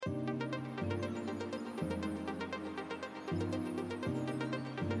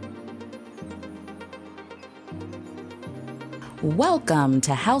Welcome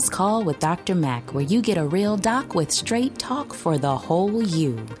to House Call with Dr. Mac, where you get a real doc with straight talk for the whole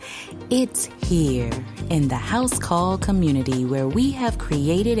you. It's here in the House Call community where we have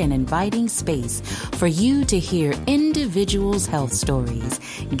created an inviting space for you to hear individuals' health stories,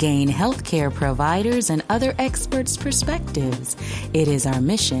 gain healthcare providers and other experts' perspectives. It is our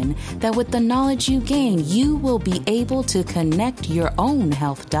mission that with the knowledge you gain, you will be able to connect your own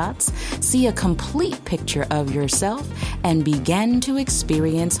health dots, see a complete picture of yourself, and begin to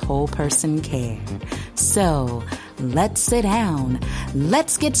experience whole person care. So, let's sit down.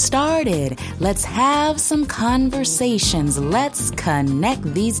 Let's get started. Let's have some conversations. Let's connect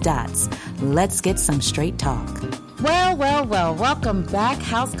these dots. Let's get some straight talk. Well, welcome back,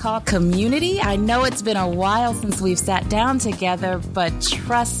 House Call community. I know it's been a while since we've sat down together, but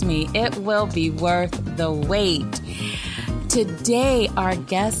trust me, it will be worth the wait. Today, our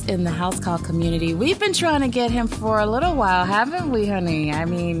guest in the House Call community, we've been trying to get him for a little while, haven't we, honey? I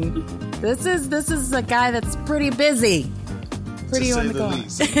mean, this is a guy that's pretty busy. Pretty on the go. To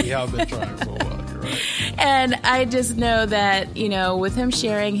say the least. We have been trying for a while, you're right. And I just know that, with him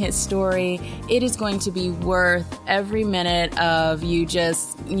sharing his story, it is going to be worth every minute of you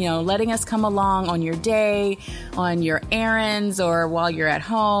just, letting us come along on your day, on your errands, or while you're at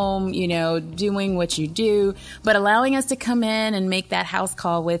home, doing what you do, but allowing us to come in and make that house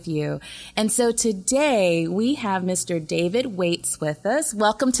call with you. And so today we have Mr. David Waits with us.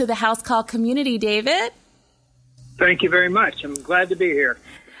 Welcome to the House Call community, David. Thank you very much. I'm glad to be here.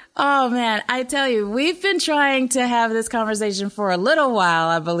 Oh, man, I tell you, we've been trying to have this conversation for a little while,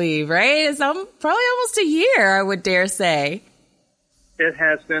 I believe, right? It's probably almost a year, I would dare say. It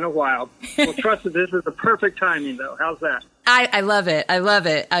has been a while. Well, trust me, this is the perfect timing, though. How's that? I love it. I love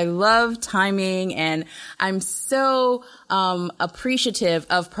it. I love timing, and I'm so appreciative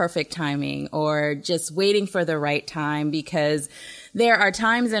of perfect timing or just waiting for the right time, because there are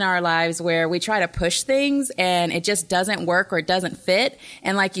times in our lives where we try to push things and it just doesn't work or it doesn't fit.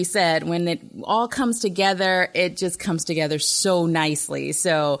 And like you said, when it all comes together, it just comes together so nicely.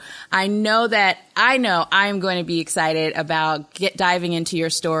 So I know I'm going to be excited about diving into your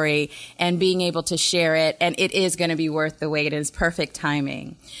story and being able to share it. And it is going to be worth the wait. It's perfect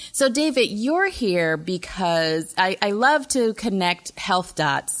timing. So David, you're here because I love to connect health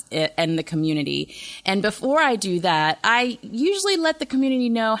dots in the community. And before I do that, I usually let the community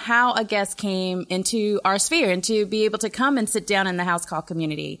know how a guest came into our sphere and to be able to come and sit down in the House Call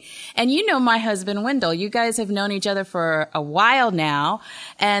community. And my husband, Wendell, you guys have known each other for a while now.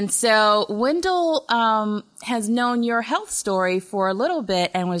 And so Wendell has known your health story for a little bit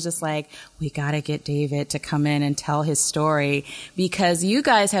and was just like, we got to get David to come in and tell his story, because you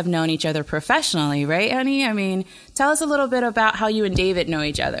guys have known each other professionally, right, honey? I mean, tell us a little bit about how you and David know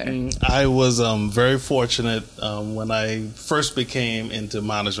each other. I was very fortunate when I first became into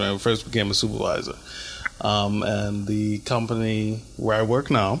management. I first became a supervisor. And the company where I work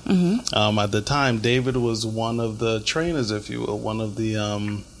now, at the time, David was one of the trainers, if you will, one of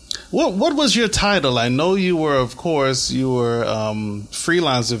the... What was your title? I know you were freelance,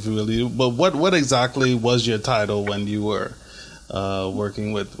 if you will, but what exactly was your title when you were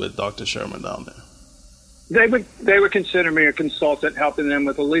working with Dr. Sherman down there? They would consider me a consultant, helping them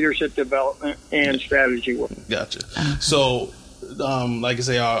with the leadership development and strategy work. Gotcha. So, like I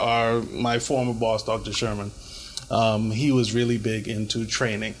say, my former boss, Dr. Sherman, he was really big into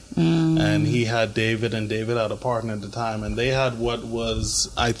training, and he had David, and David had a partner at the time, and they had what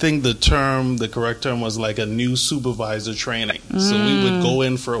was, I think the correct term was like a new supervisor training. So we would go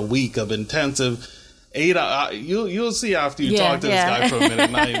in for a week of intensive 8 hours. You'll see after you talk to this guy for a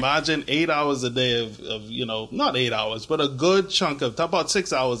minute. Now imagine 8 hours a day of not 8 hours, but a good chunk of about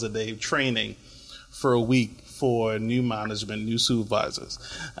 6 hours a day of training for a week for new management, new supervisors.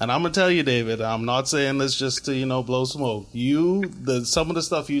 And I'm going to tell you, David, I'm not saying this just to, blow smoke. Some of the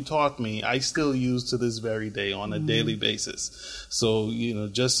stuff you taught me, I still use to this very day on a daily basis. So,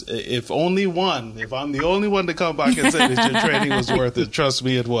 just if I'm the only one to come back and say that your training was worth it, trust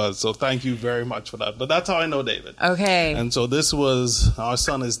me, it was. So thank you very much for that. But that's how I know David. Okay. And so our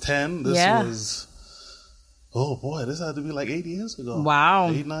son is 10. This was... Oh boy, this had to be like 8 years ago. Wow.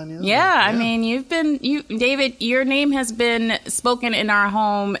 8, 9 years ago. Yeah, I mean, David, your name has been spoken in our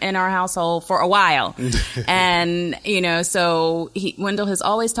home, in our household for a while. And, so Wendell has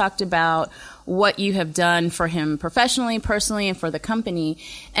always talked about what you have done for him professionally, personally, and for the company.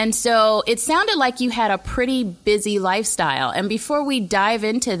 And so it sounded like you had a pretty busy lifestyle. And before we dive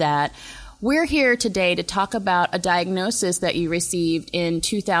into that, we're here today to talk about a diagnosis that you received in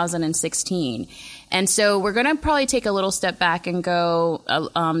 2016. And so we're going to probably take a little step back and go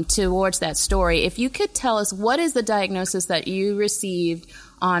towards that story. If you could tell us, what is the diagnosis that you received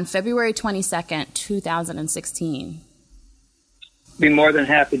on February 22nd, 2016? Be more than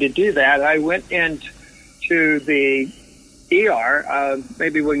happy to do that. I went into the ER.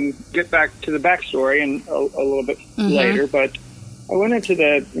 Maybe we can get back to the backstory and a little bit later, but I went into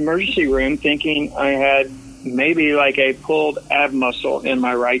the emergency room thinking I had maybe like a pulled ab muscle in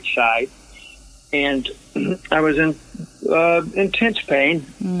my right side, and I was in intense pain,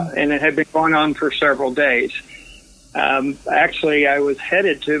 and it had been going on for several days. Actually, I was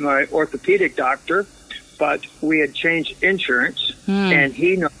headed to my orthopedic doctor, but we had changed insurance, and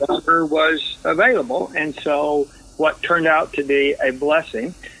he no longer was available. And so what turned out to be a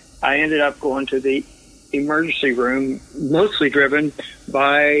blessing, I ended up going to the emergency room, mostly driven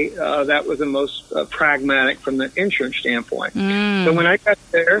by that was the most pragmatic from the insurance standpoint. So when I got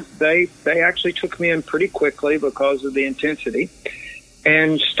there, they actually took me in pretty quickly because of the intensity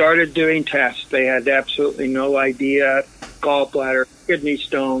and started doing tests. They had absolutely no idea, gallbladder, kidney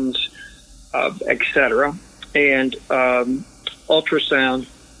stones, etc., and ultrasound.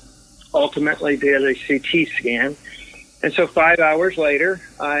 Ultimately did a CT scan. And so 5 hours later,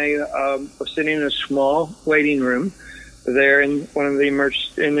 I was sitting in a small waiting room there in one of the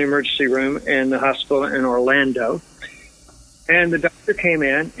emergency room in the hospital in Orlando. And the doctor came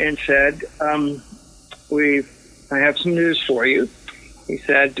in and said, I have some news for you. He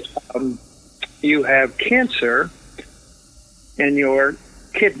said, you have cancer in your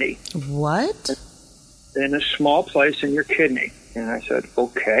kidney. What? In a small place in your kidney. And I said,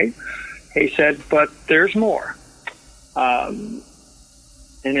 okay. He said, but there's more.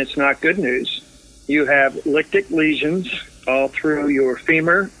 And it's not good news. You have lytic lesions all through your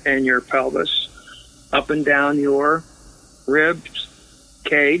femur and your pelvis, up and down your ribs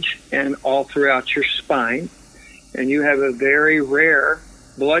cage, and all throughout your spine. And you have a very rare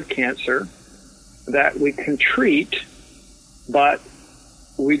blood cancer that we can treat, but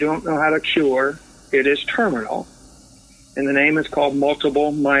we don't know how to cure. It is terminal. And the name is called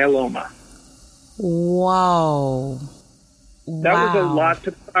multiple myeloma. Whoa. That was a lot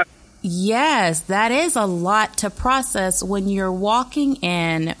to process. Yes, that is a lot to process when you're walking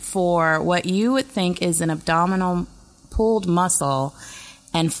in for what you would think is an abdominal pulled muscle,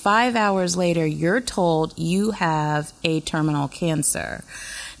 and 5 hours later you're told you have a terminal cancer.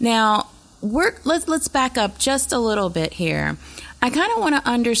 Now, let's back up just a little bit here. I kind of want to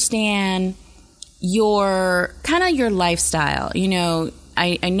understand your lifestyle. You know,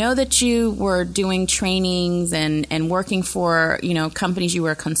 I know that you were doing trainings and working for, companies. You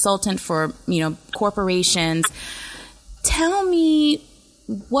were a consultant for, corporations. Tell me,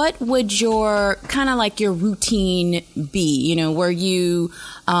 what would your your routine be? Were you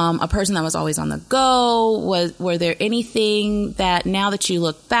a person that was always on the go? Were there anything that, now that you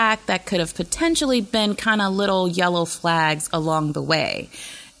look back, that could have potentially been kind of little yellow flags along the way?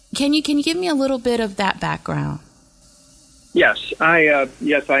 Can you give me a little bit of that background? Yes, I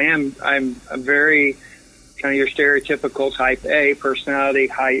am. I'm a very kind of your stereotypical type A personality,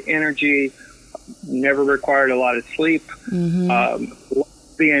 high energy, never required a lot of sleep.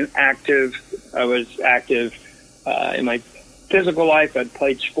 Being active, I was active in my physical life. I'd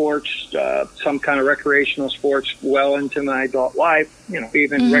played sports, some kind of recreational sports, well into my adult life.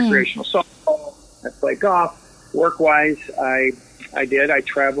 Even recreational softball. I played golf. Work-wise, I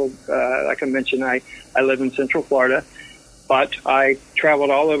traveled. Like I mentioned, I live in Central Florida. But I traveled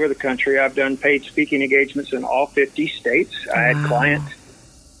all over the country. I've done paid speaking engagements in all 50 states. I had clients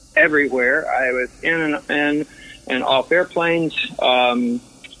everywhere. I was in and off airplanes.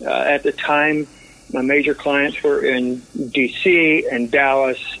 At the time, my major clients were in D.C. and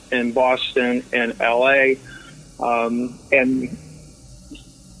Dallas and Boston and L.A. And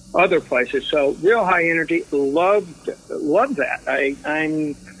other places. So real high energy. Loved that.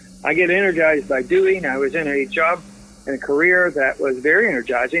 I get energized by doing. I was in a job and a career that was very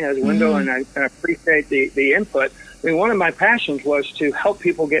energizing as a window, and I appreciate the input. I mean, one of my passions was to help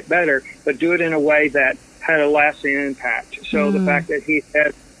people get better, but do it in a way that had a lasting impact. So the fact that he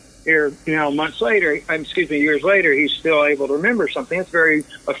said here, years later, he's still able to remember something, it's very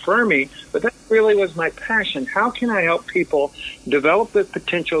affirming. But that really was my passion. How can I help people develop the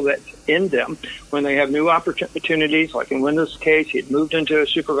potential that's in them when they have new opportunities? Like in Wendell's case, he had moved into a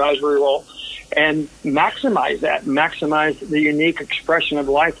supervisory role, and maximize the unique expression of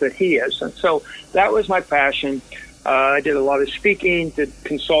life that he is. And so that was my passion. I did a lot of speaking, did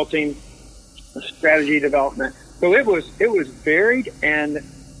consulting, strategy development. So it was varied, and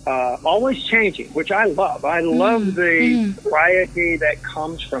always changing, which I love. I love the variety that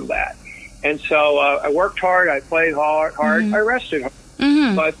comes from that. And so I worked hard, I played hard, I rested hard.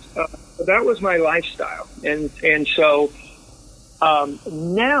 But that was my lifestyle. And so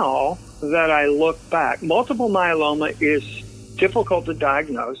now that I look back, multiple myeloma is difficult to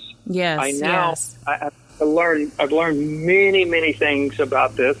diagnose. Yes. I've learned many things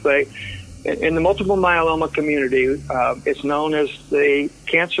about this. In the multiple myeloma community, it's known as the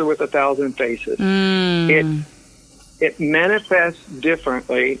cancer with 1,000 faces. It manifests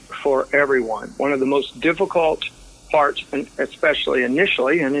differently for everyone. One of the most difficult parts, and especially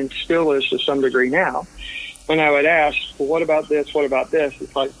initially, and it still is to some degree now, when I would ask, well, what about this? What about this?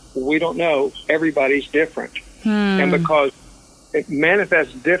 It's like, we don't know. Everybody's different. And because it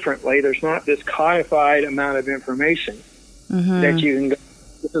manifests differently, there's not this codified amount of information that you can go,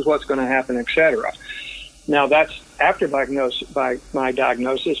 this is what's going to happen, etc. Now, that's after my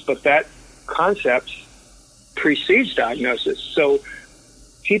diagnosis, but that concept precedes diagnosis. So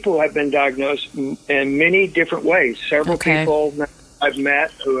people have been diagnosed in many different ways. Several people I've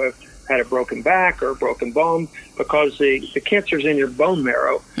met who have had a broken back or a broken bone because the cancer's in your bone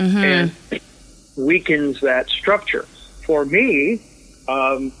marrow and weakens that structure. For me,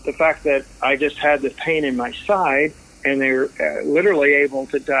 the fact that I just had the pain in my side and they were literally able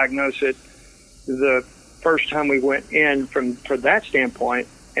to diagnose it the first time we went in from that standpoint,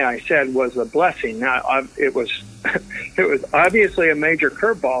 and I said was a blessing. Now, it was obviously a major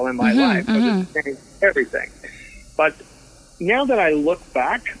curveball in my life, but it changed everything. But now that I look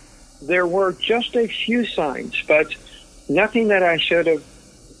back, there were just a few signs, but nothing that I should have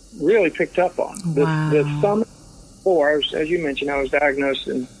really picked up on. The summer before, as you mentioned, I was diagnosed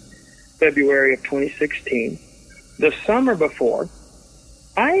in February of 2016. The summer before,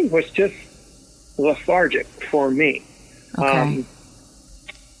 I was just lethargic for me.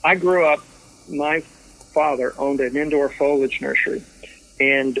 I grew up, my father owned an indoor foliage nursery.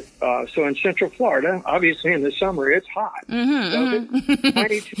 And so in Central Florida, obviously in the summer, it's hot. So if it's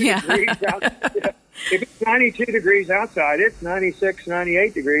 92 degrees outside, if it's 92 degrees outside, it's 96,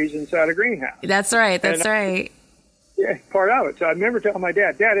 98 degrees inside a greenhouse. That's right. Right. Yeah, part of it. So I remember telling my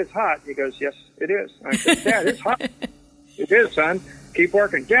dad, Dad, it's hot. He goes, yes, it is. I said, Dad, it's hot. It is, son. Keep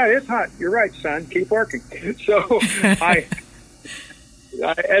working. Dad, it's hot. You're right, son. Keep working. So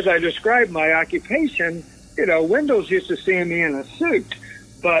as I described my occupation, Windows used to see me in a suit,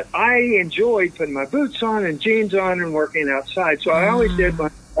 but I enjoyed putting my boots on and jeans on and working outside. So I always did my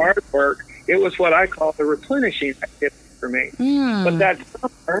hard work. It was what I call the replenishing activity for me. But that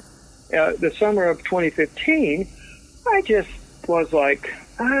summer, the summer of 2015, I just was like,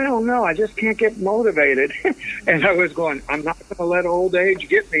 I don't know, I just can't get motivated. And I was going, I'm not going to let old age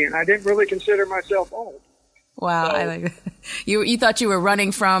get me. And I didn't really consider myself old. Wow, I like that. You thought you were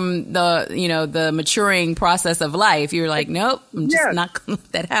running from the maturing process of life. You were like, nope, I'm just not going to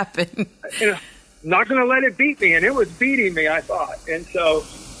let that happen. Not going to let it beat me, and it was beating me, I thought. And so,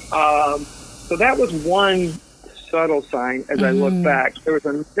 so that was one subtle sign as I look back. There was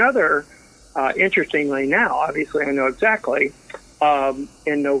another, interestingly now, obviously I know exactly,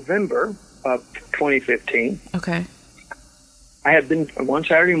 in November of 2015. Okay. I had been one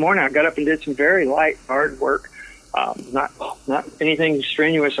Saturday morning. I got up and did some very light, hard work. Not anything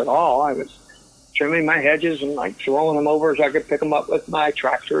strenuous at all. I was trimming my hedges and like throwing them over so I could pick them up with my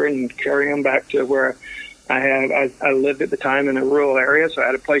tractor and carry them back to where I lived at the time in a rural area, so I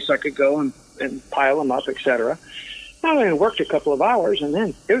had a place I could go and pile them up, etc. I only worked a couple of hours, and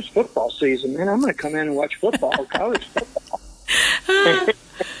then it was football season. Man, I'm going to come in and watch football, college football.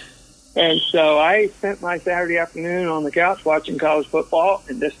 And so I spent my Saturday afternoon on the couch watching college football,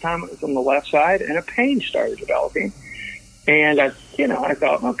 and this time it was on the left side, and a pain started developing. And I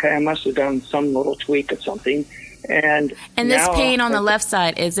thought, okay, I must have done some little tweak of something. And this pain on the left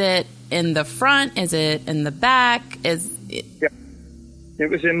side, is it in the front? Is it in the back? Yeah. It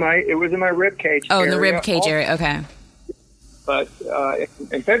was in my rib cage. Oh, in the rib cage area. Okay. But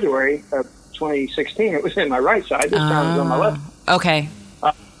in February of 2016, it was in my right side. This time it was on my left. Okay.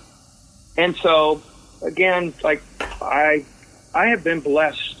 And so, again, like I have been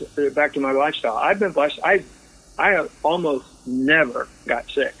blessed. Back to my lifestyle, I've been blessed. I almost never got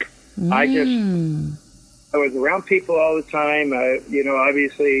sick. I was around people all the time.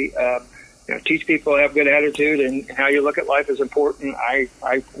 Obviously, teach people to have good attitude, and how you look at life is important. I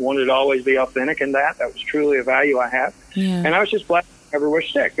wanted to always be authentic in that. That was truly a value I have. Yeah. And I was just blessed I never was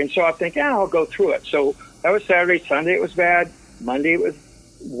sick. And so I think, I'll go through it. So that was Saturday. Sunday it was bad. Monday it was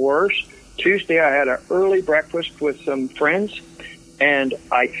worse. Tuesday I had an early breakfast with some friends, and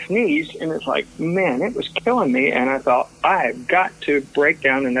I sneezed, and it's like, man, it was killing me. And I thought, I have got to break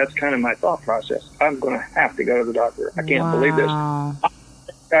down, and that's kind of my thought process. I'm going to have to go to the doctor. I can't believe this.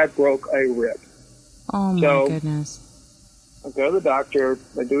 I broke a rib. Oh, my goodness. I go to the doctor.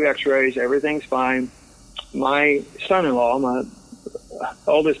 I do x-rays. Everything's fine. My son-in-law, my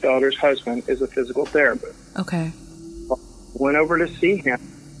oldest daughter's husband, is a physical therapist. Okay. Went over to see him.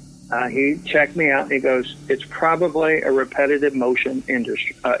 He checked me out, and he goes, it's probably a repetitive motion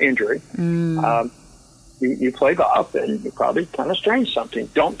injury. You play golf, and you probably kind of strained something.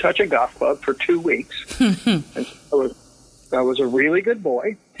 Don't touch a golf club for 2 weeks. And so I was a really good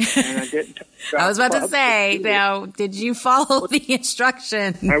boy, and I didn't touch a golf I was about club to say, now, did you follow the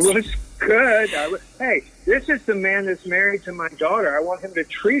instructions? I was good. Hey, this is the man that's married to my daughter. I want him to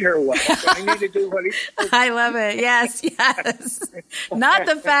treat her well. So I need to do what he says. I love it. Yes. Not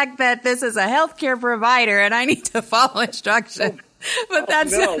the fact that this is a healthcare provider and I need to follow instructions. But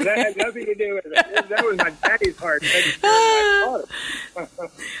that's no, that had nothing to do with it. That was my daddy's heart.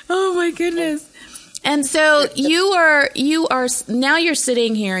 Oh my goodness. And so you are now you're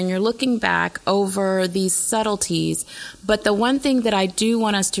sitting here and you're looking back over these subtleties. But the one thing that I do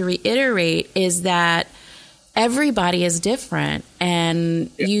want us to reiterate is that everybody is different,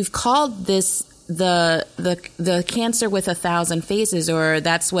 and you've called this the cancer with 1,000 faces, or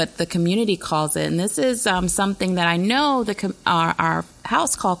that's what the community calls it. And this is something that I know our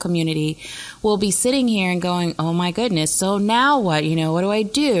house call community will be sitting here and going, oh my goodness, so now what? What do I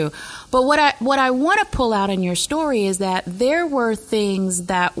do? But what I want to pull out in your story is that there were things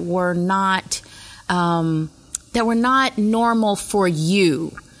that were not normal for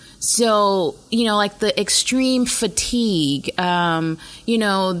you. So, like the extreme fatigue,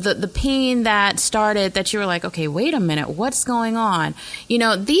 the pain that started that you were like, okay, wait a minute, what's going on?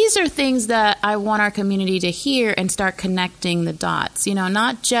 These are things that I want our community to hear and start connecting the dots,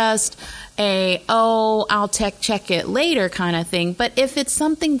 not just I'll check it later kind of thing. But if it's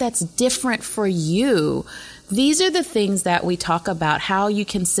something that's different for you, these are the things that we talk about, how you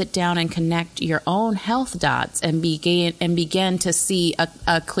can sit down and connect your own health dots and begin to see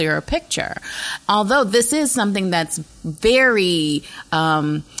a clearer picture. Although this is something that's very,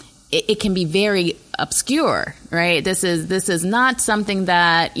 it can be very obscure, right? This is not something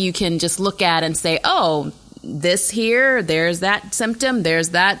that you can just look at and say, oh, this here, there's that symptom, there's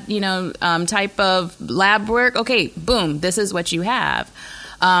that, type of lab work. Okay, boom, this is what you have.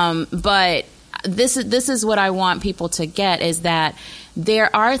 But this is what I want people to get, is that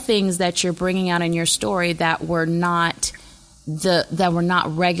there are things that you're bringing out in your story that were not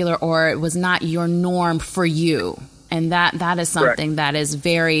regular, or it was not your norm for you. And that is something that is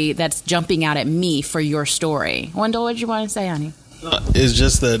that's jumping out at me for your story. Wendell, what did you want to say, honey? It's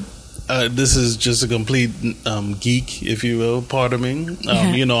just that this is just a complete geek, if you will, pardon me.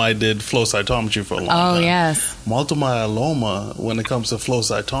 I did flow cytometry for a long time. Oh, yes. Multiple myeloma, when it comes to flow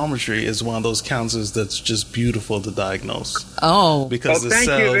cytometry, is one of those cancers that's just beautiful to diagnose. Oh. Because the thank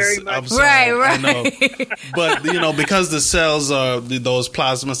cells, you very much. I'm sorry, right. I know. But, because the cells are those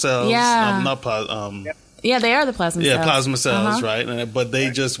plasma cells. Yeah. Yeah, they are the plasma cells. Yeah, plasma cells, right? But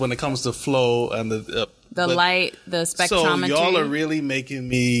they just, when it comes to flow and the light, the spectrometry. So y'all are really making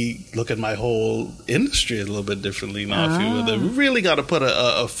me look at my whole industry a little bit differently now. If you will, we really got to put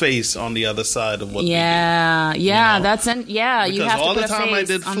a face on the other side of what we do. Yeah, you know? Because you have to all put the time I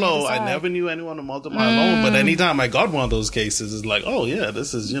did flow, I never knew anyone with multiple myeloma. But anytime I got one of those cases, it's like, oh yeah,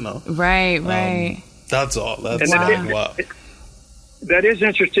 this is right. That's all. That's wow. That is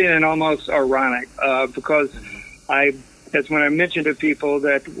interesting and almost ironic because that's when I mentioned to people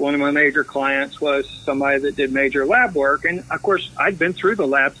that one of my major clients was somebody that did major lab work. And, of course, I'd been through the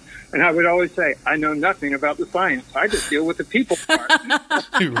labs, and I would always say, I know nothing about the science. I just deal with the people part.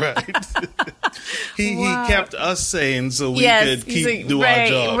 Right. He kept us sane so we could do our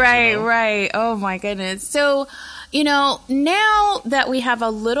job. Right. Oh, my goodness. So, now that we have a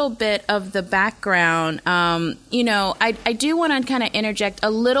little bit of the background, I do want to kind of interject a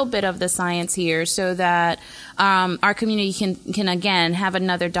little bit of the science here so that our community can again have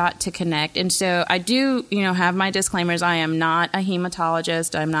another dot to connect. And so I do, have my disclaimers. I am not a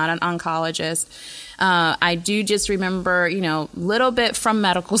hematologist. I'm not an oncologist. I do just remember, little bit from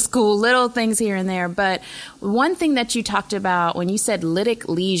medical school, little things here and there. But one thing that you talked about when you said lytic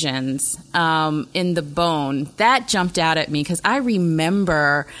lesions in the bone, that jumped out at me because I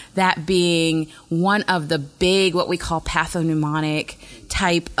remember that being one of the big, what we call pathognomonic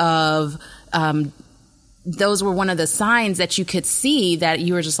type of those were one of the signs that you could see that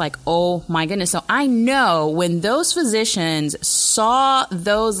you were just like, oh my goodness. So I know when those physicians saw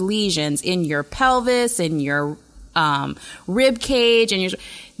those lesions in your pelvis, in your rib cage, and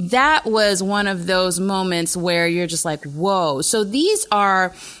that was one of those moments where you're just like, whoa. So these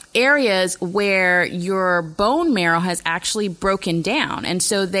are areas where your bone marrow has actually broken down, and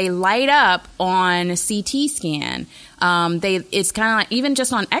so they light up on CT scan. It's kind of like, even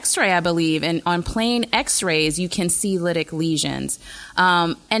just on X-ray, I believe, and on plain X-rays, you can see lytic lesions.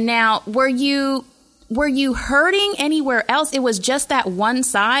 And now, were you hurting anywhere else? It was just that one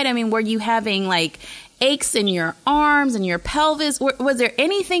side. I mean, were you having like aches in your arms and your pelvis? Was there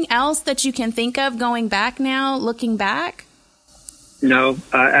anything else that you can think of going back now, looking back? No,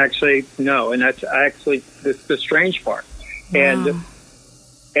 actually, no. And that's actually the strange part. Wow.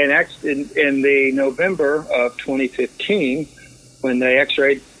 And in the November of 2015, when they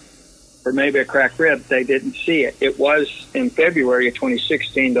x-rayed for maybe a cracked rib, they didn't see it. It was in February of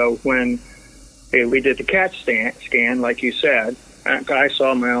 2016, though, when we did the CAT scan, like you said. I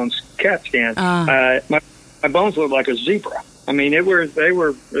saw my own CAT scan. My bones looked like a zebra. I mean, there was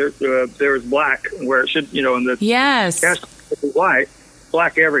black where it should, and the yes, white,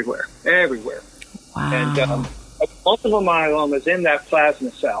 black everywhere. Wow. And multiple myeloma is in that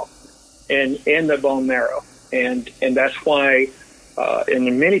plasma cell and in the bone marrow, and that's why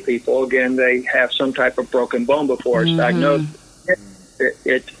in many people, again, they have some type of broken bone before it's diagnosed.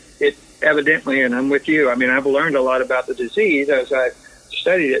 It evidently, and I'm with you, I mean, I've learned a lot about the disease as I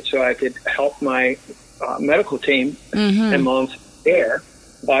studied it so I could help my medical team and mom's care,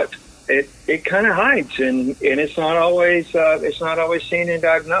 but it kind of hides, and it's not always seen and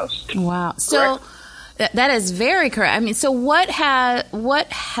diagnosed. Wow. So that is very correct. I mean, so what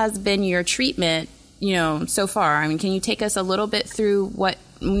has been your treatment, so far? I mean, can you take us a little bit through what,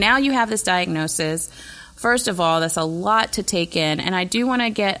 now you have this diagnosis? First of all, that's a lot to take in, and I do want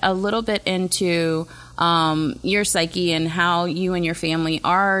to get a little bit into your psyche and how you and your family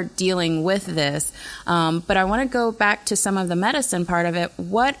are dealing with this. But I want to go back to some of the medicine part of it.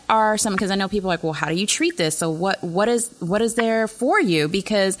 What are some, because I know people are like, well, how do you treat this? So what is there for you?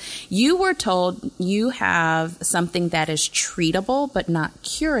 Because you were told you have something that is treatable but not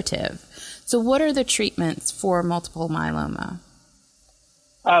curative. So what are the treatments for multiple myeloma?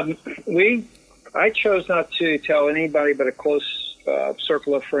 I chose not to tell anybody but a close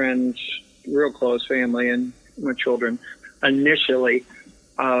circle of friends, real close family, and my children. Initially,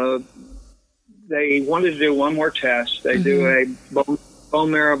 they wanted to do one more test. They do a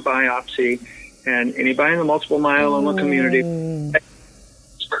bone marrow biopsy, and anybody in the multiple myeloma community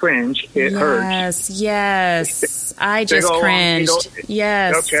cringe. It hurts. Yes. I just cringed.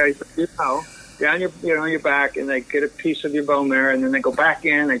 Yes. Okay. Down your back, and they get a piece of your bone there, and then they go back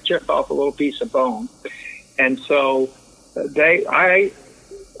in, they chip off a little piece of bone. And so I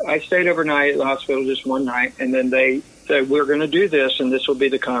stayed overnight at the hospital just one night, and then they said, we're going to do this, and this will be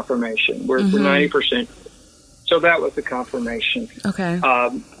the confirmation. We're 90%. So that was the confirmation. Okay.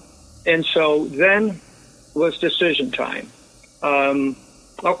 And so then was decision time.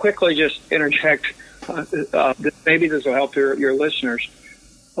 I'll quickly just interject. Maybe this will help your listeners.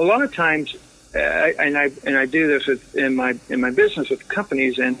 A lot of times, and I do this in my business with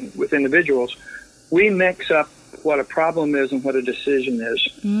companies and with individuals, we mix up what a problem is and what a decision is.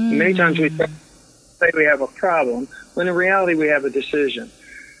 Many times we say we have a problem, when in reality we have a decision.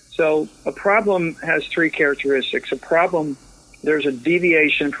 So a problem has three characteristics. A problem, there's a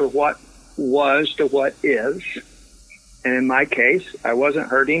deviation for what was to what is. And in my case, I wasn't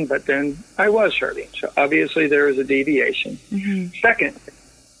hurting, but then I was hurting. So obviously there is a deviation. Second,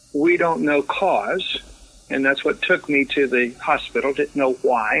 we don't know cause, and that's what took me to the hospital. Didn't know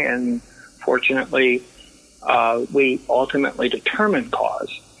why, and fortunately, we ultimately determined cause.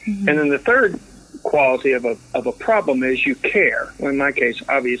 And then the third quality of a problem is you care. Well, in my case,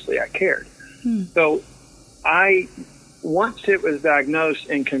 obviously, I cared. So once it was diagnosed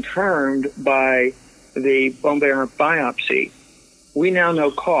and confirmed by the bone marrow biopsy, we now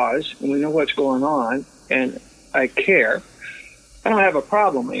know cause, and we know what's going on, and I care. I don't have a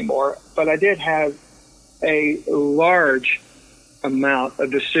problem anymore, but I did have a large amount of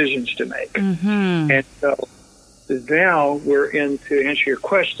decisions to make. And so now we're in, to answer your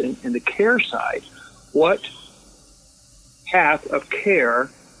question, in the care side, what path of care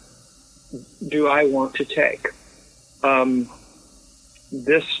do I want to take?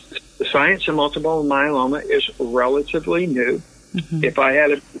 The science of multiple myeloma is relatively new. If I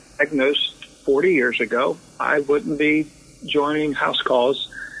had it diagnosed 40 years ago, I wouldn't be joining house calls.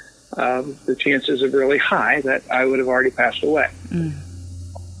 The chances are really high that I would have already passed away.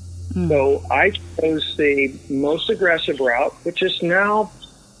 So I chose the most aggressive route, which is now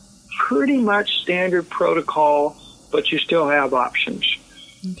pretty much standard protocol, but you still have options.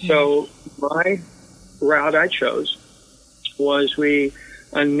 So my route I chose was we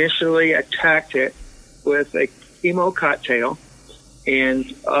initially attacked it with a chemo cocktail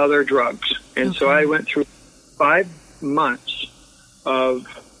and other drugs. And so I went through 5 months of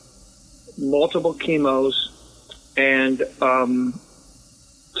multiple chemos and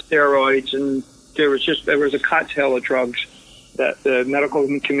steroids, and there was a cocktail of drugs that the medical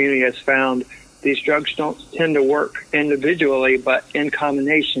community has found. These drugs don't tend to work individually, but in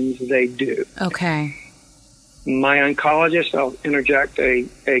combinations they do. Okay. My oncologist, I'll interject a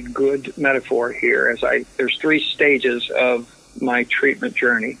good metaphor here, there's 3 stages of my treatment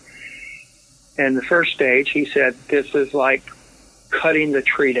journey. And the first stage, he said, this is like cutting the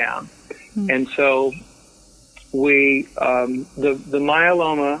tree down. And so we, the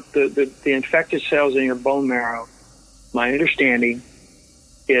myeloma, the infected cells in your bone marrow, my understanding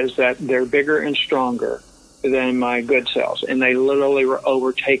is that they're bigger and stronger than my good cells. And they literally were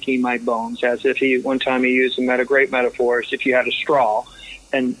overtaking my bones, as if one time he used a great metaphor, as if you had a straw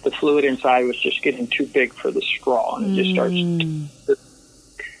and the fluid inside was just getting too big for the straw, and it just starts.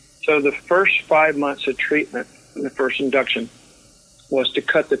 So the first 5 months of treatment, the first induction, was to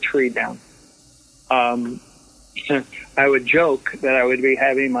cut the tree down. I would joke that I would be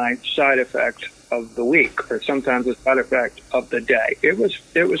having my side effect of the week, or sometimes a side effect of the day. It was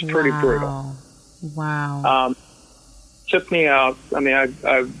pretty brutal. Wow. Took me out. I mean,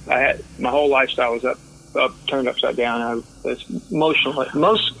 I had my whole lifestyle was turned upside down. I was emotional, for the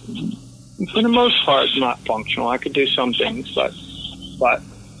most part, not functional. I could do some things, but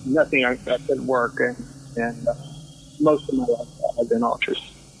nothing I could work, and most of my life had been altered.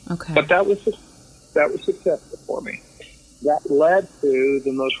 Okay. But that was successful for me. That led to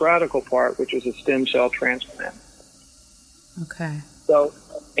the most radical part, which was a stem cell transplant. Okay. So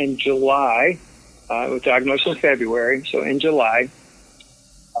in July, I was diagnosed in February. So in July,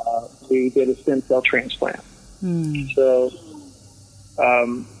 we did a stem cell transplant. So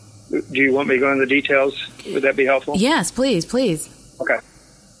do you want me to go into the details? Would that be helpful? Yes, please. Okay.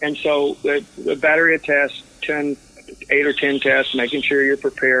 And so the battery of tests, 8 or 10 tests, making sure you're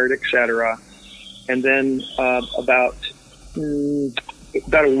prepared, etc. And then about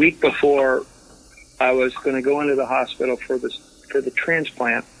a week before I was going to go into the hospital for the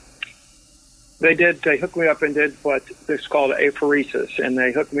transplant, they hooked me up and did what is called apheresis, and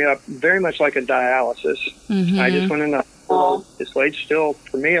they hooked me up very much like a dialysis. I just went in the hospital, just laid still.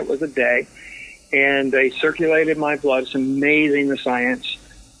 For me, it was a day, and they circulated my blood. It's amazing, the science.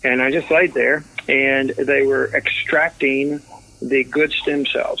 And I just laid there, and they were extracting the good stem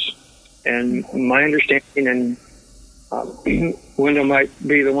cells. And my understanding, and Wendell might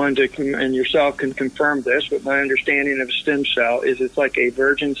be the one and yourself can confirm this, but my understanding of a stem cell is it's like a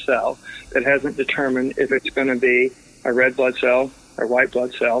virgin cell that hasn't determined if it's going to be a red blood cell or white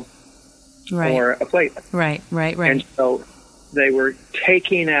blood cell or a platelet. Right. And so they were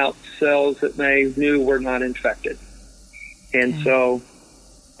taking out cells that they knew were not infected. And so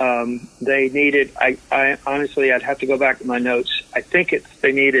they needed, I honestly, I'd have to go back to my notes. I think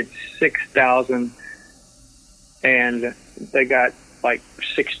they needed 6,000, and they got like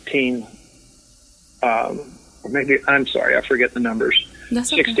 16, or maybe, I'm sorry, I forget the numbers. That's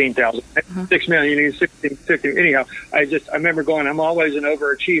 16,000. 6 million, you need 16, 15. Anyhow, I remember going, I'm always an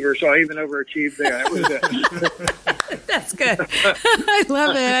overachiever, so I even overachieved there. That was it. That's good. I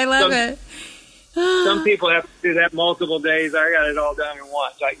love it. Some people have to do that multiple days. I got it all done in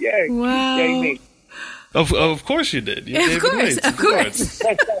once. Like, yay. Wow. Yay me. Of course you did. You gave it away. Of course.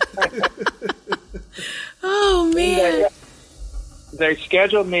 Oh, man. They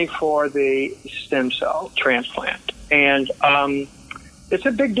scheduled me for the stem cell transplant. And it's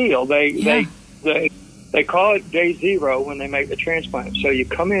a big deal. They call it day 0 when they make the transplant. So you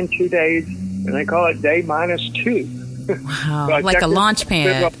come in 2 days, and they call it day -2. Wow. So like a launch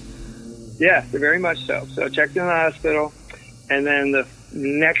pad. Yeah, very much so. So I checked in the hospital, and then the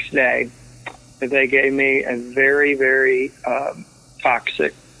next day, they gave me a very, very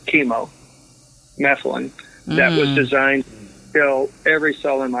toxic chemo, methylene, that was designed to kill every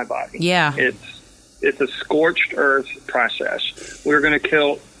cell in my body. Yeah. It's a scorched earth process. We're going to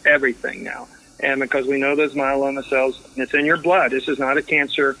kill everything now. And because we know those myeloma cells, it's in your blood. This is not a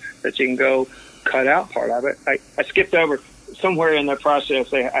cancer that you can go cut out part of it. I skipped over somewhere in the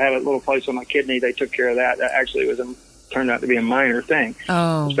process. I had a little place on my kidney. They took care of that. That actually turned out to be a minor thing,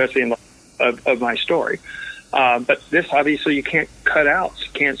 especially in of my story. But this, obviously, you can't cut out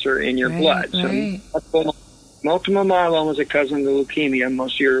cancer in your blood. Right. So multiple myeloma is a cousin to leukemia.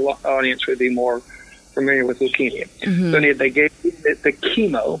 Most of your audience would be more familiar with leukemia. So they gave me the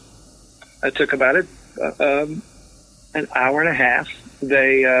chemo. It took about an hour and a half.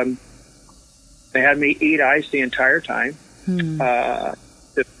 They They had me eat ice the entire time to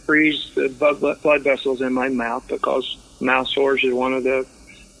freeze the blood vessels in my mouth, because mouth sores is one of the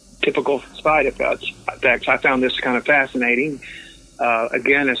typical side effects. I found this kind of fascinating.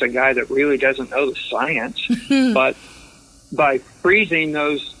 Again, as a guy that really doesn't know the science, but by freezing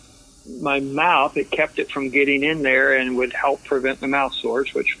my mouth, it kept it from getting in there and would help prevent the mouth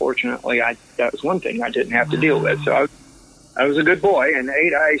sores, which fortunately that was one thing I didn't have to deal with. So I was a good boy and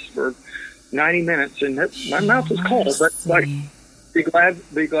ate ice for 90 minutes, and my mouth was cold, but like, be glad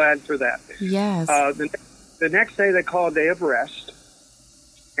for that. Yes. The next day they call a day of rest,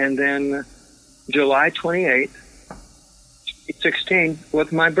 and then July 28th, 2016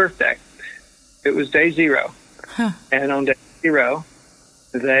 was my birthday. It was day 0. And on day 0,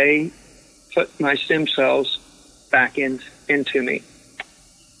 they put my stem cells back into me.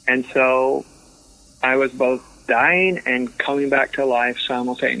 And so I was both dying and coming back to life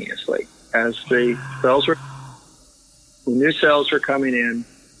simultaneously as the new cells were coming in.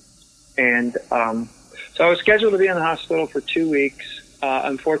 And so I was scheduled to be in the hospital for 2 weeks.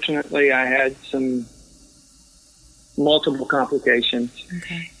 Unfortunately, I had some multiple complications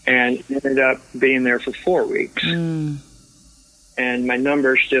and ended up being there for 4 weeks. And my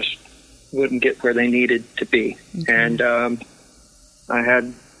numbers just wouldn't get where they needed to be. And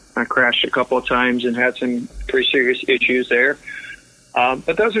I crashed a couple of times and had some pretty serious issues there.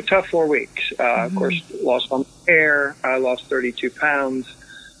 But those are tough 4 weeks. Of course, lost all my hair. I lost 32 pounds.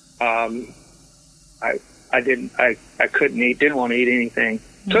 I couldn't eat, didn't want to eat anything.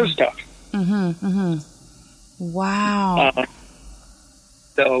 So it was tough. Wow.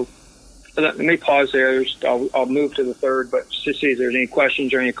 So let me pause there. I'll move to the third, but to see if there's any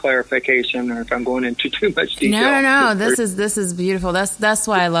questions or any clarification, or if I'm going into too much detail. No. This is beautiful. That's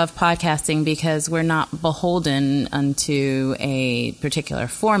why I love podcasting, because we're not beholden unto a particular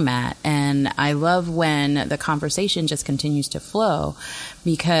format. And I love when the conversation just continues to flow,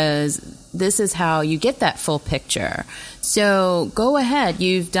 because this is how you get that full picture. So go ahead.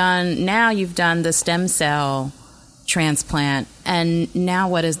 You've done the stem cell transplant, and now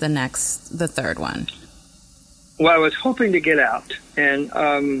what is the third one? Well, I was hoping to get out, and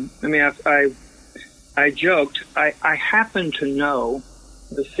I joked. I happen to know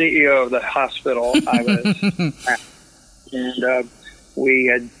the CEO of the hospital I was at, and we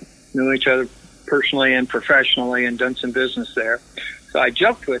had known each other personally and professionally and done some business there. So I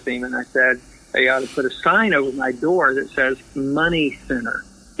joked with him and I said, "Hey, I ought to put a sign over my door that says Money Center."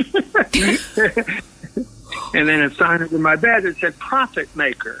 And then a sign over my bed that said Profit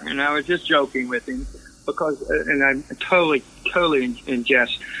Maker. And I was just joking with him because, and I'm totally in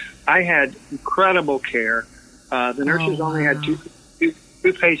jest. I had incredible care. The nurses only had two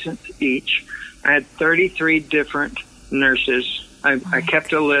patients each. I had 33 different nurses. I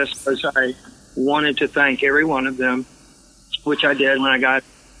kept a list because I wanted to thank every one of them, which I did when I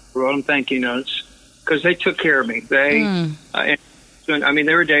wrote them thank you notes, because they took care of me. There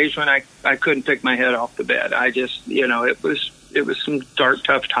were days when I couldn't pick my head off the bed. I just, it was some dark,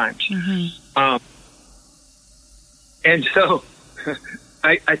 tough times. And so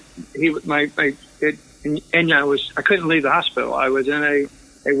I couldn't leave the hospital. I was in a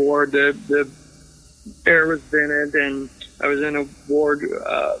ward. The air was vented, and I was in a ward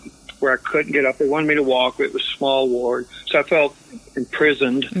where I couldn't get up. They wanted me to walk. It was a small ward, so I felt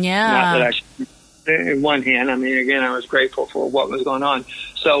imprisoned. Yeah. Not that I should. In one hand, again, I was grateful for what was going on.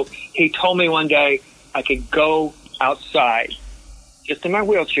 So he told me one day I could go outside, just in my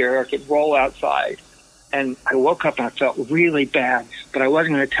wheelchair. I could roll outside. And I woke up and I felt really bad, but I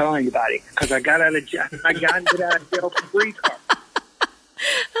wasn't going to tell anybody because I got out of jail. I got out of jail free card.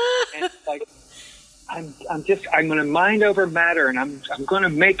 And it's like, I'm going to mind over matter, and I'm going to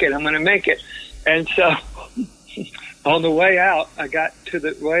make it. I'm going to make it. And so on the way out, I got to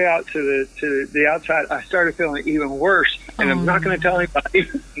the outside. I started feeling even worse, and I'm not going to tell anybody.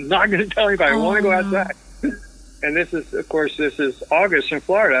 I want to go outside. And this is August in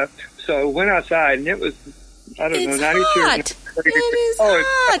Florida. So I went outside, and it was, 92. Hot. It is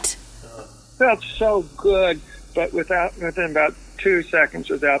hot. It felt so good, but within about 2 seconds,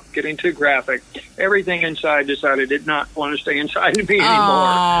 without getting too graphic, everything inside decided it did not want to stay inside me anymore.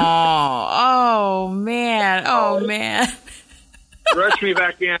 Oh man. Rushed me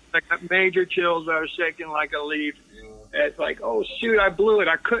back in. I got major chills. I was shaking like a leaf. It's like, oh shoot, I blew it.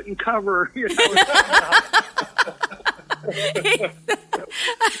 I couldn't cover.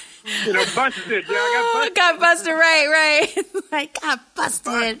 Busted. Yeah, I got busted. Right. Like, got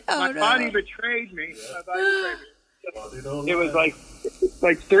busted. My body betrayed me. It was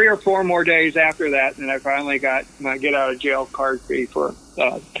like 3 or 4 more days after that, and I finally got my get out of jail card free for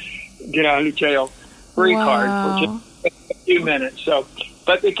get out of jail free card for just a few minutes. So,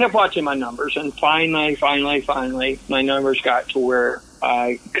 but they kept watching my numbers, and finally, my numbers got to where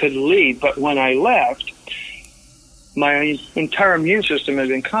I could leave. But when I left, my entire immune system had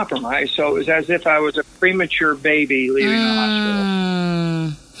been compromised, so it was as if I was a premature baby leaving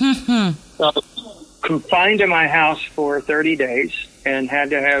the hospital. So, confined to my house for 30 days and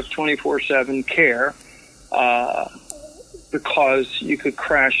had to have 24/7 care because you could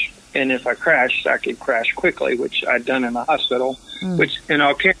crash. And if I crashed, I could crash quickly, which I'd done in the hospital, which in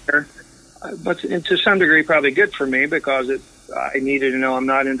all care, but to some degree probably good for me because I needed to know I'm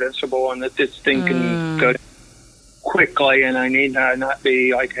not invincible and that this thing can go quickly, and I need to not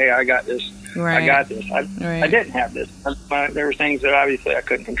be like, hey, I got this. Right. I got this. I didn't have this. There were things that obviously I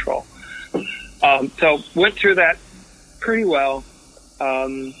couldn't control. So went through that pretty well.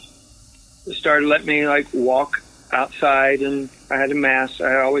 Started letting me like walk outside, and I had a mask.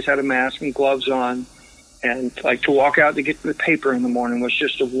 I always had a mask and gloves on, and like to walk out to get the paper in the morning was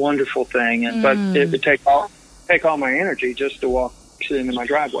just a wonderful thing. And but it would take all my energy just to walk into my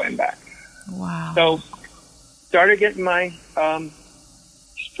driveway and back. Wow. So started getting my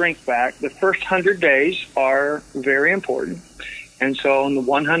strength back. The first 100 days are very important. And so on the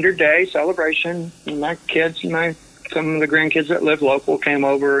 100-day celebration, my kids and some of the grandkids that live local came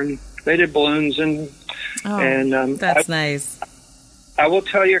over, and they did balloons that's nice. I will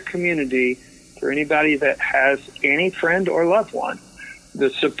tell your community, for anybody that has any friend or loved one, the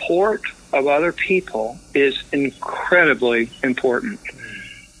support of other people is incredibly important.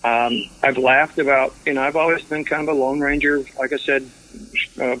 I've laughed about, I've always been kind of a Lone Ranger. Like I said,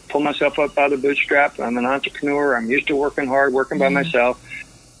 pull myself up by the bootstrap. I'm an entrepreneur. I'm used to working hard, working by myself,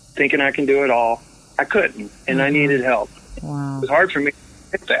 thinking I can do it all. I couldn't, and I needed help. Wow. It was hard for me to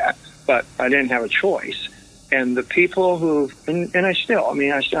get that, but I didn't have a choice. And the people and I still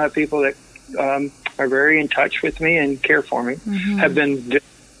have people that are very in touch with me and care for me, have been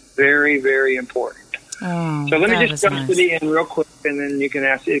very, very important. Oh, so let me just jump to the end real quick, and then you can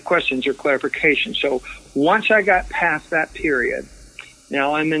ask questions or clarification. So once I got past that period,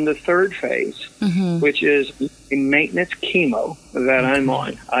 now I'm in the third phase, which is maintenance chemo that I'm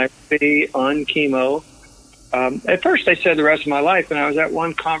on. I'll be on chemo. At first, they said the rest of my life, and I was at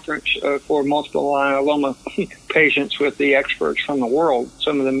one conference for multiple myeloma patients with the experts from the world.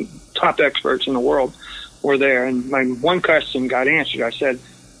 Some of the top experts in the world were there, and my one question got answered. I said,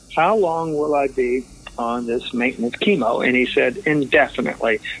 how long will I be on this maintenance chemo? And he said,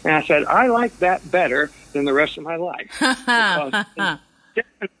 indefinitely. And I said, I like that better than the rest of my life. Because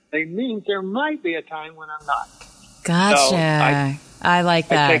indefinitely means there might be a time when I'm not. Gotcha. So I like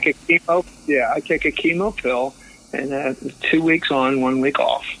that. I take a chemo pill, and 2 weeks on, 1 week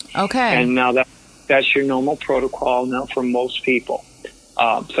off. Okay. And now that's your normal protocol now for most people.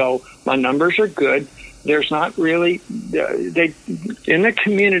 So my numbers are good. There's not really in the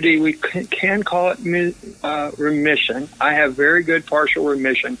community we can call it remission. I have very good partial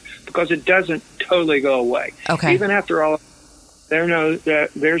remission because it doesn't totally go away. Okay. Even after all,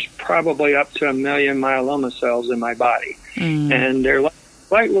 there's probably up to 1 million myeloma cells in my body, and they're like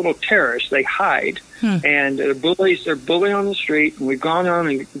little terrorists. They hide, and they're bullies. They're bullying on the street, and we've gone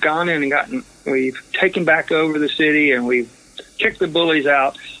in and we've taken back over the city, and we've kicked the bullies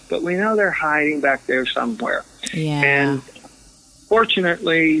out. But we know they're hiding back there somewhere. Yeah. And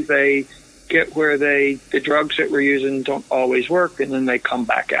fortunately, they get where the drugs that we're using don't always work, and then they come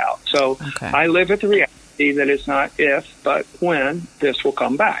back out. So I live with the reality that it's not if, but when this will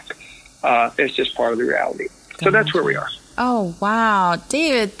come back. It's just part of the reality. So that's where we are. Oh, wow.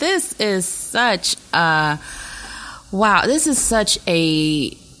 David, this is such a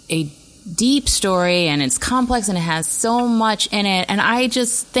deep story, and it's complex, and it has so much in it. And I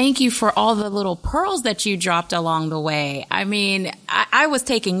just thank you for all the little pearls that you dropped along the way. I mean, I was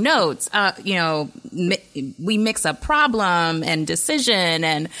taking notes. We mix up problem and decision,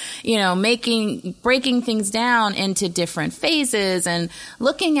 and breaking things down into different phases, and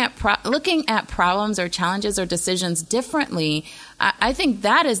looking at problems or challenges or decisions differently. I think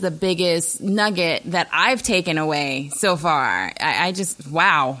that is the biggest nugget that I've taken away so far. I just,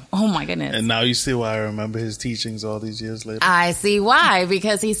 wow. Oh my goodness. And now you see why I remember his teachings all these years later. I see why,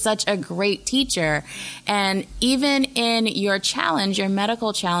 because he's such a great teacher. And even in your challenge, your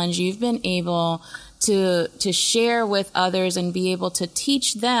medical challenge, you've been able to share with others and be able to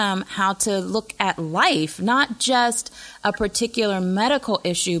teach them how to look at life, not just a particular medical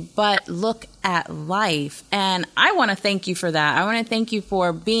issue, but look at life. And I want to thank you for that. I want to thank you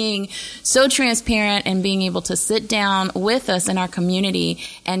for being so transparent and being able to sit down with us in our community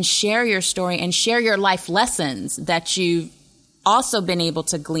and share your story and share your life lessons that you've also been able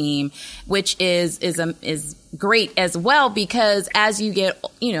to glean, which is great as well, because as you get,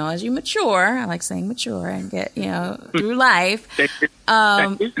 as you mature, I like saying mature, and get, through life,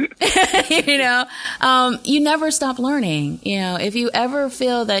 you never stop learning. If you ever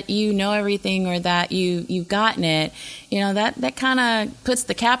feel that you know everything or that you've gotten it, that kind of puts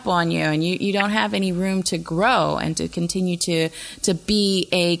the cap on you, and you don't have any room to grow and to continue to be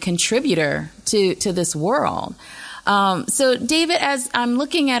a contributor to this world. So David, as I'm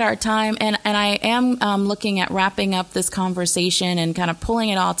looking at our time, and I am looking at wrapping up this conversation and kind of pulling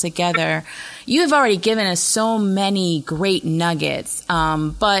it all together, you have already given us so many great nuggets.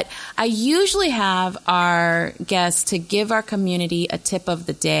 But I usually have our guests to give our community a tip of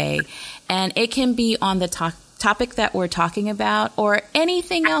the day, and it can be on the topic that we're talking about, or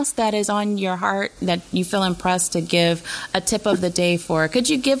anything else that is on your heart that you feel impressed to give a tip of the day for. Could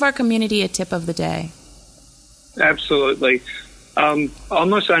you give our community a tip of the day? Absolutely.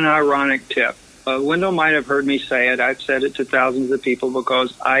 Almost an ironic tip. Wendell might have heard me say it. I've said it to thousands of people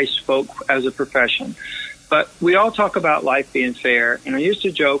because I spoke as a profession. But we all talk about life being fair. And I used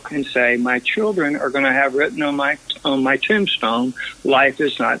to joke and say, my children are going to have written on my tombstone, life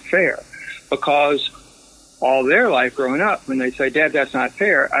is not fair. Because all their life growing up, when they say, Dad, that's not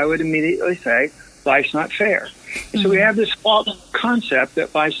fair, I would immediately say, life's not fair. And so we have this concept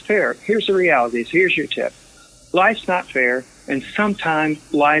that life's fair. Here's the realities. Here's your tip. Life's not fair, and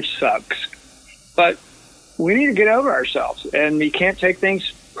sometimes life sucks. But we need to get over ourselves, and we can't take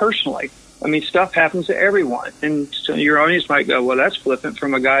things personally. I mean, stuff happens to everyone. And so your audience might go, well, that's flippant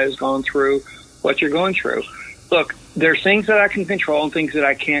from a guy who's gone through what you're going through. Look, there's things that I can control and things that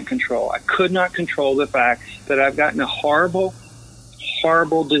I can't control. I could not control the fact that I've gotten a horrible,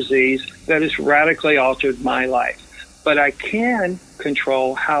 horrible disease that has radically altered my life. But I can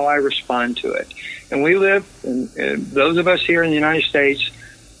control how I respond to it. And we live, and those of us here in the United States,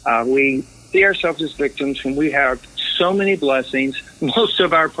 we see ourselves as victims when we have so many blessings. Most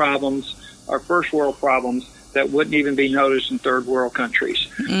of our problems are first world problems that wouldn't even be noticed in third world countries.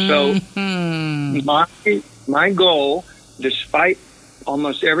 Mm-hmm. So my goal, despite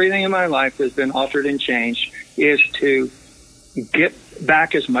almost everything in my life has been altered and changed, is to get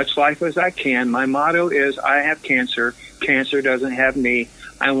back as much life as I can. My motto is, I have cancer. Cancer doesn't have me.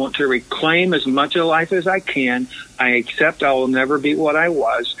 I want to reclaim as much of life as I can. I accept I will never be what I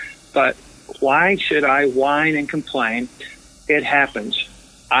was. But why should I whine and complain? It happens.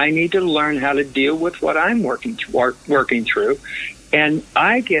 I need to learn how to deal with what I'm working through. And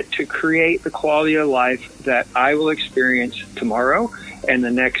I get to create the quality of life that I will experience tomorrow and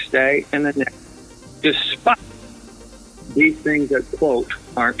the next day and the next, despite these things that, quote,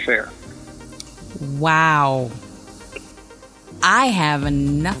 aren't fair. Wow. I have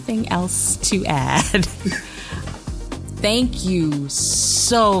nothing else to add. Thank you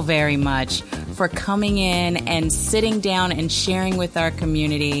so very much for coming in and sitting down and sharing with our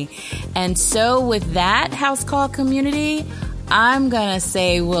community. And so with that, House Call community, I'm going to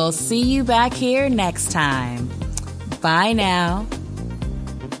say we'll see you back here next time. Bye now.